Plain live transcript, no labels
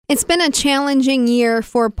It's been a challenging year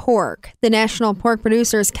for pork. The National Pork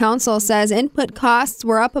Producers Council says input costs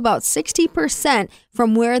were up about 60%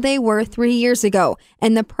 from where they were 3 years ago,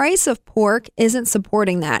 and the price of pork isn't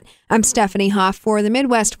supporting that. I'm Stephanie Hoff for the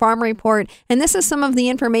Midwest Farm Report, and this is some of the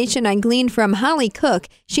information I gleaned from Holly Cook.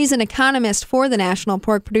 She's an economist for the National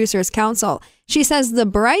Pork Producers Council. She says the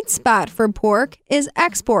bright spot for pork is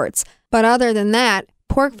exports, but other than that,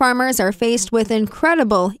 pork farmers are faced with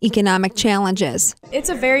incredible economic challenges. It's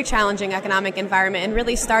a very challenging economic environment, and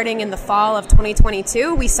really starting in the fall of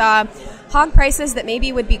 2022, we saw hog prices that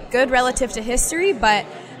maybe would be good relative to history, but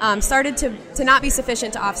started to not be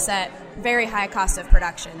sufficient to offset very high cost of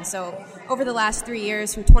production. So over the last 3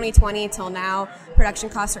 years, from 2020 till now, production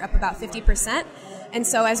costs are up about 50%. And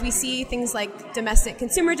so as we see things like domestic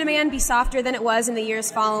consumer demand be softer than it was in the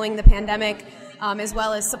years following the pandemic, as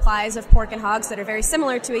well as supplies of pork and hogs that are very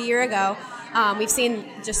similar to a year ago, we've seen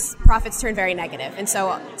just profits turn very negative. And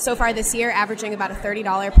so far this year, averaging about a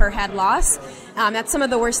 $30 per head loss. That's some of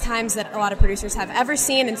the worst times that a lot of producers have ever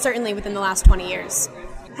seen, and certainly within the last 20 years.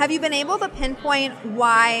 Have you been able to pinpoint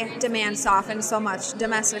why demand softened so much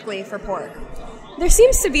domestically for pork? There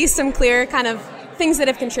seems to be some clear kind of things that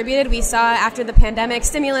have contributed. We saw after the pandemic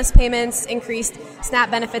stimulus payments, increased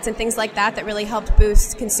SNAP benefits and things like that really helped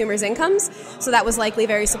boost consumers' incomes. So that was likely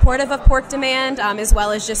very supportive of pork demand, as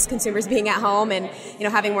well as just consumers being at home and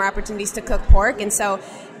having more opportunities to cook pork. And so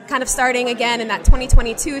kind of starting again in that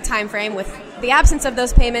 2022 timeframe with the absence of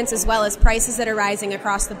those payments, as well as prices that are rising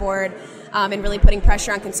across the board and really putting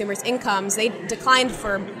pressure on consumers' incomes, they declined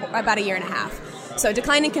for about a year and a half. So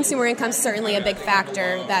declining consumer income is certainly a big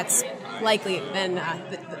factor that's likely been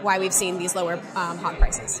why we've seen these lower hog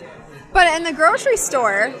prices. But in the grocery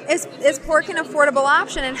store, is pork an affordable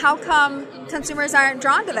option, and how come consumers aren't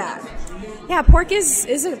drawn to that? Yeah, pork is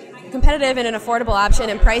a competitive and an affordable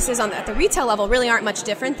option, and prices at the retail level really aren't much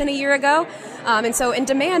different than a year ago. And so in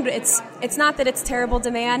demand, it's not that it's terrible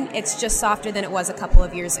demand, it's just softer than it was a couple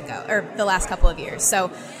of years ago, or the last couple of years.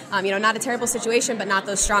 So, not a terrible situation, but not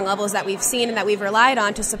those strong levels that we've seen and that we've relied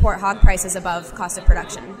on to support hog prices above cost of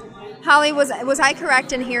production. Holly, was I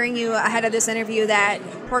correct in hearing you ahead of this interview that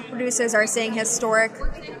pork producers are seeing historic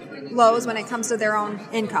lows when it comes to their own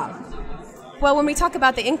income? Well, when we talk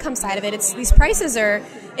about the income side of it, these prices are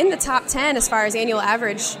in the top 10 as far as annual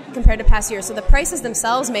average compared to past years. So the prices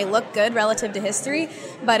themselves may look good relative to history,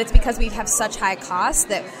 but it's because we have such high costs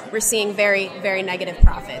that we're seeing very, very negative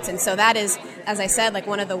profits. And so that is, as I said, like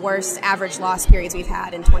one of the worst average loss periods we've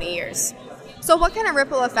had in 20 years. So what kind of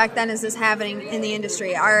ripple effect then is this having in the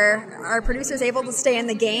industry? Are producers able to stay in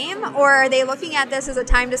the game, or are they looking at this as a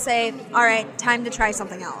time to say, all right, time to try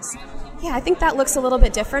something else? Yeah, I think that looks a little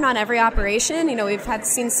bit different on every operation. We've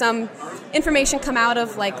seen some information come out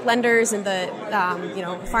of like lenders and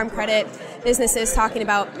the farm credit businesses talking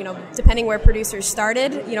about, depending where producers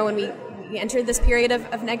started, when we entered this period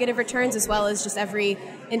of negative returns, as well as just every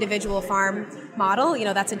individual farm model,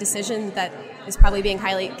 that's a decision that is probably being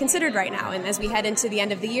highly considered right now. And as we head into the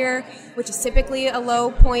end of the year, which is typically a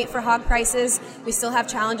low point for hog prices, we still have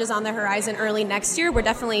challenges on the horizon early next year. We're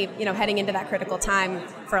definitely, heading into that critical time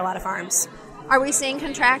for a lot of farms. Are we seeing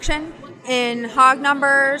contraction in hog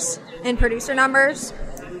numbers, in producer numbers?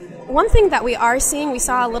 One thing that we are seeing, we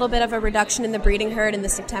saw a little bit of a reduction in the breeding herd in the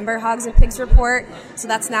September Hogs and Pigs report. So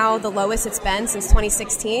that's now the lowest it's been since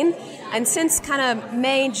 2016. And since kind of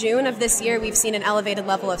May, June of this year, we've seen an elevated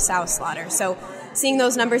level of sow slaughter. So seeing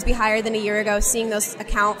those numbers be higher than a year ago, seeing those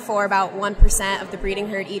account for about 1% of the breeding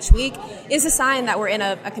herd each week is a sign that we're in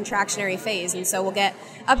a contractionary phase. And so we'll get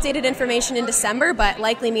updated information in December, but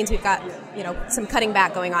likely means we've got, some cutting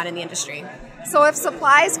back going on in the industry. So if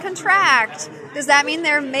supplies contract, does that mean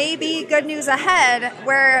there may be good news ahead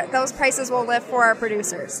where those prices will lift for our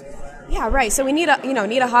producers? Yeah, right. So we need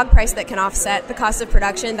a hog price that can offset the cost of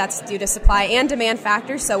production. That's due to supply and demand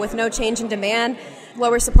factors. So with no change in demand,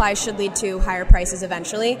 lower supply should lead to higher prices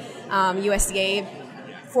eventually. USDA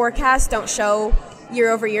forecasts don't show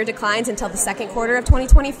year-over-year declines until the second quarter of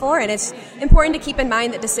 2024, and it's important to keep in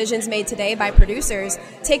mind that decisions made today by producers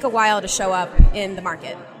take a while to show up in the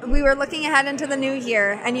market. We were looking ahead into the new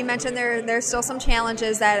year, and you mentioned there's still some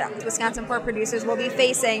challenges that Wisconsin pork producers will be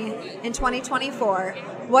facing in 2024.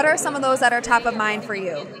 What are some of those that are top of mind for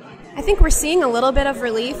you? I think we're seeing a little bit of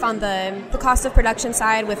relief on the cost of production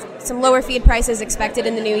side with some lower feed prices expected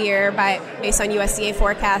in the new year based on USDA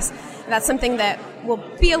forecasts. That's something that will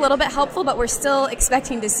be a little bit helpful, but we're still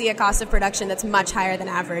expecting to see a cost of production that's much higher than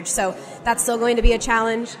average. So that's still going to be a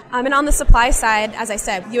challenge. And on the supply side, as I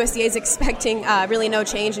said, USDA is expecting really no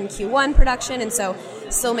change in Q1 production, and so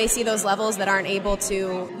still may see those levels that aren't able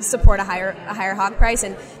to support a higher hog price,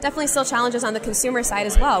 and definitely still challenges on the consumer side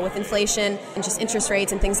as well, with inflation and just interest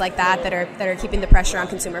rates and things like that are keeping the pressure on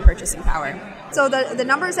consumer purchasing power. So the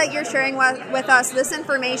numbers that you're sharing with us, this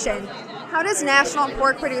information, how does National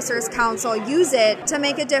Pork Producers Council use it to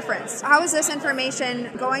make a difference? How is this information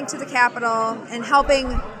going to the Capitol and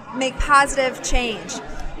helping make positive change?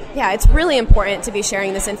 Yeah, it's really important to be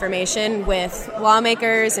sharing this information with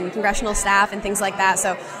lawmakers and congressional staff and things like that.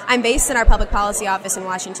 So I'm based in our public policy office in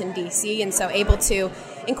Washington, D.C., and so able to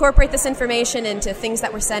incorporate this information into things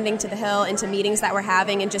that we're sending to the Hill, into meetings that we're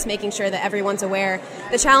having, and just making sure that everyone's aware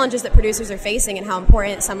the challenges that producers are facing and how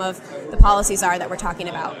important some of the policies are that we're talking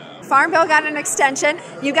about. Farm Bill got an extension.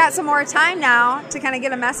 You got some more time now to kind of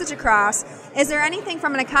get a message across. Is there anything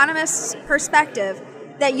from an economist's perspective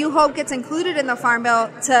that you hope gets included in the Farm Bill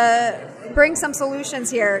to bring some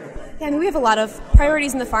solutions here? Yeah, I mean, we have a lot of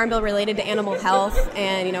priorities in the Farm Bill related to animal health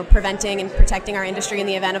and, preventing and protecting our industry in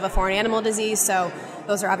the event of a foreign animal disease. So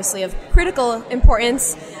those are obviously of critical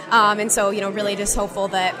importance. And so, really just hopeful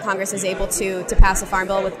that Congress is able to pass a Farm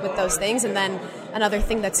Bill with those things. And then another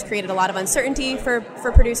thing that's created a lot of uncertainty for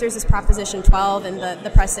producers is Proposition 12 and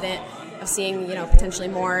the precedent of seeing, potentially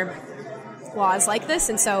more laws like this.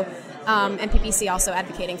 And so NPPC also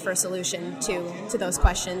advocating for a solution to those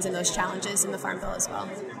questions and those challenges in the Farm Bill as well.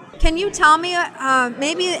 Can you tell me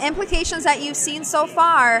maybe the implications that you've seen so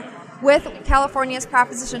far with California's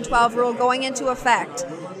Proposition 12 rule going into effect?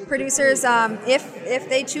 Producers, if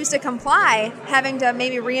they choose to comply, having to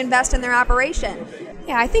maybe reinvest in their operation.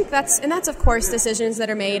 Yeah, I think that's of course decisions that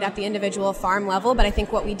are made at the individual farm level, but I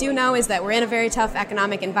think what we do know is that we're in a very tough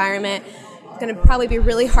economic environment. Going to probably be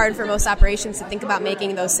really hard for most operations to think about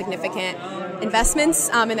making those significant investments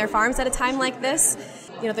in their farms at a time like this.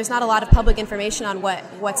 There's not a lot of public information on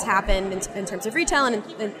what's happened in terms of retail and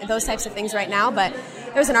those types of things right now, but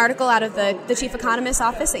there was an article out of the chief economist's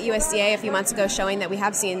office at USDA a few months ago showing that we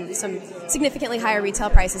have seen some significantly higher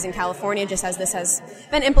retail prices in California just as this has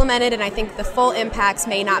been implemented, and I think the full impacts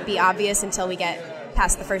may not be obvious until we get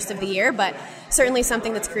past the first of the year, but certainly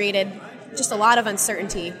something that's created just a lot of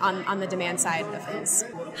uncertainty on the demand side of things.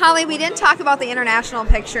 Holly, we didn't talk about the international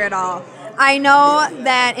picture at all. I know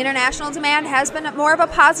that international demand has been more of a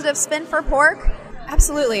positive spin for pork.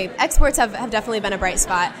 Absolutely. Exports have definitely been a bright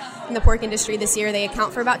spot in the pork industry this year. They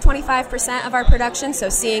account for about 25% of our production, so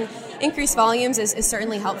seeing increased volumes is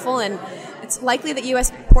certainly helpful, and it's likely that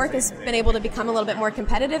U.S. pork has been able to become a little bit more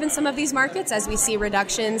competitive in some of these markets as we see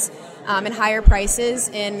reductions and higher prices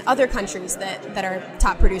in other countries that are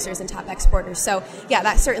top producers and top exporters. So, yeah,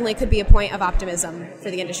 that certainly could be a point of optimism for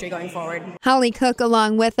the industry going forward. Holly Cook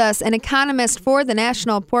along with us, an economist for the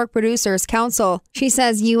National Pork Producers Council. She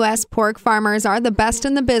says U.S. pork farmers are the best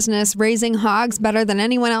in the business, raising hogs better than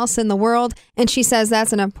anyone else in the world, and she says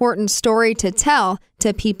that's an important story to tell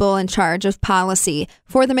to people in charge of policy.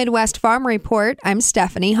 For the Midwest Farm Report, I'm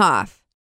Stephanie Hoff.